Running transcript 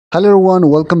Hello everyone,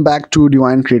 welcome back to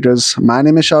Divine Creators. My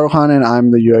name is Shah Rukh Khan and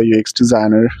I'm the UI UX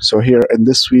designer. So here in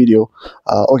this video,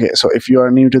 so if you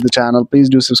are new to the channel, please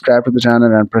do subscribe to the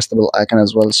channel and press the bell icon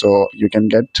as well so you can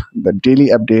get the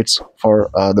daily updates for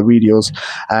the videos.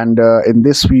 And in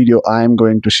this video, I am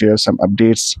going to share some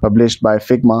updates published by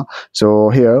Figma. So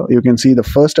here you can see the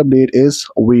first update is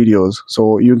videos.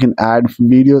 So you can add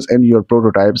videos in your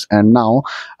prototypes, and now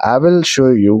I will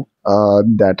show you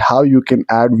that how you can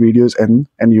add videos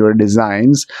in your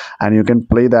designs, and you can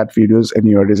play that videos in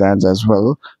your designs as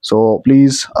well. So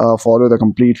please follow the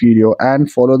complete video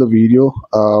and follow the video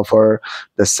for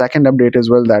the second update as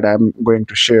well that I'm going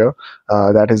to share.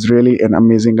 That is really an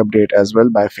amazing update as well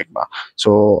by Figma.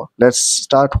 So let's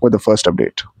start with the first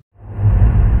update.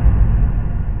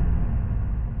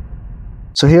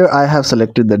 So here I have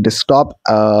selected the desktop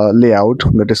layout,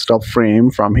 the desktop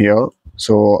frame from here.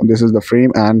 So this is the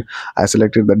frame and I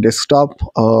selected the desktop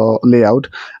layout,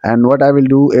 and what I will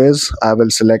do is I will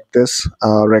select this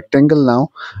rectangle now,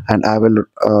 and I will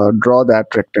draw that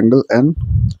rectangle in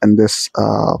this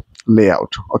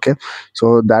layout. Okay,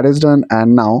 so that is done,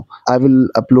 and now I will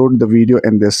upload the video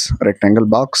in this rectangle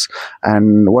box.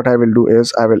 And what I will do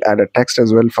is I will add a text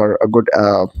as well for a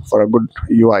good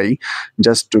UI,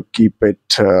 just to keep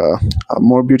it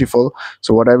more beautiful.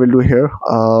 So what I will do here,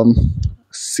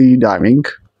 sea diving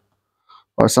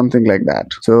or something like that.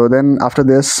 So then after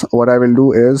this, what I will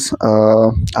do is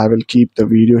I will keep the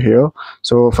video here.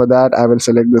 So for that, I will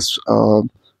select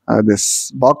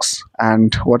this box,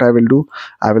 and what I will do,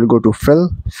 I will go to fill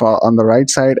for on the right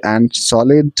side and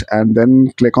solid, and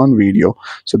then click on video.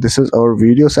 So this is our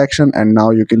video section, and now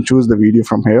you can choose the video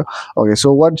from here. Okay,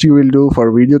 so what you will do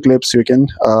for video clips, you can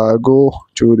go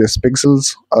to this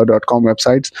pixels.com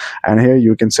websites, and here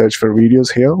you can search for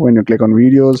videos. Here when you click on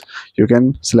videos, you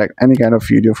can select any kind of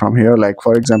video from here, like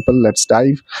for example, let's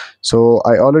dive. So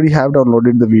I already have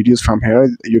downloaded the videos from here.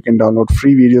 You can download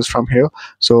free videos from here.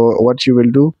 So what you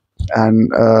will do,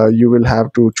 and you will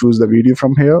have to choose the video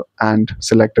from here and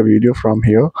select a video from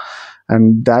here,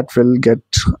 and that will get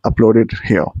uploaded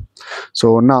here.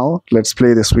 So now let's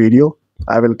play this video.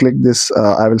 I will click this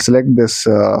I will select this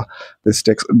this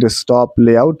text desktop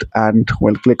layout, and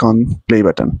will click on play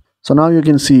button. So now you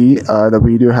can see the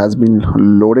video has been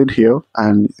loaded here,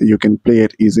 and you can play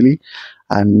it easily,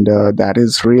 and that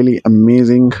is really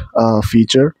amazing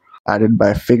feature added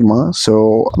by Figma.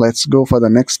 So let's go for the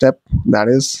next step, that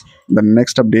is the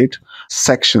next update,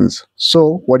 sections.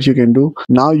 So what you can do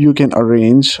now, you can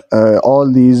arrange all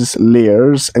these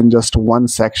layers in just one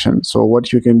section. So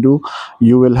what you can do,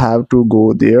 you will have to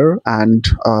go there and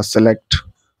select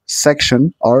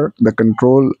section, or the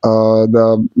control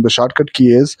the shortcut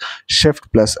key is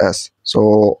Shift+S.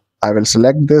 So I will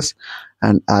select this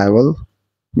and I will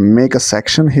make a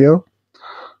section here.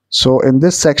 So in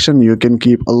this section, you can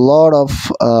keep a lot of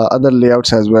other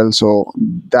layouts as well, so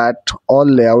that all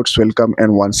layouts will come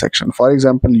in one section. For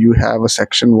example, you have a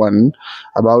section 1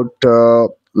 about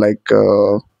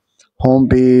home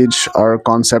page or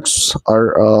concepts,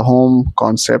 or home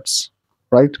concepts,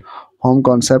 right? Home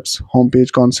concepts, home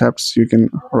page concepts, you can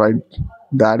write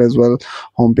that as well,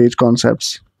 home page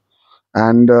concepts.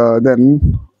 And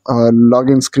then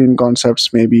login screen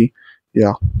concepts, maybe,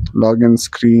 yeah, login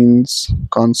screens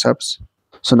concepts.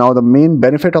 So now the main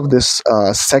benefit of this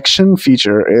section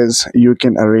feature is you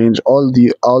can arrange all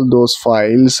those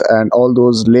files and all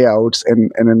those layouts in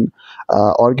an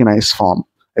organized form.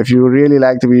 If you really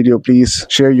like the video, please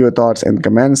share your thoughts in the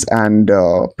comments, and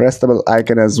press the bell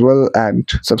icon as well, and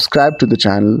subscribe to the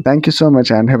channel. Thank you so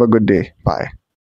much and have a good day. Bye.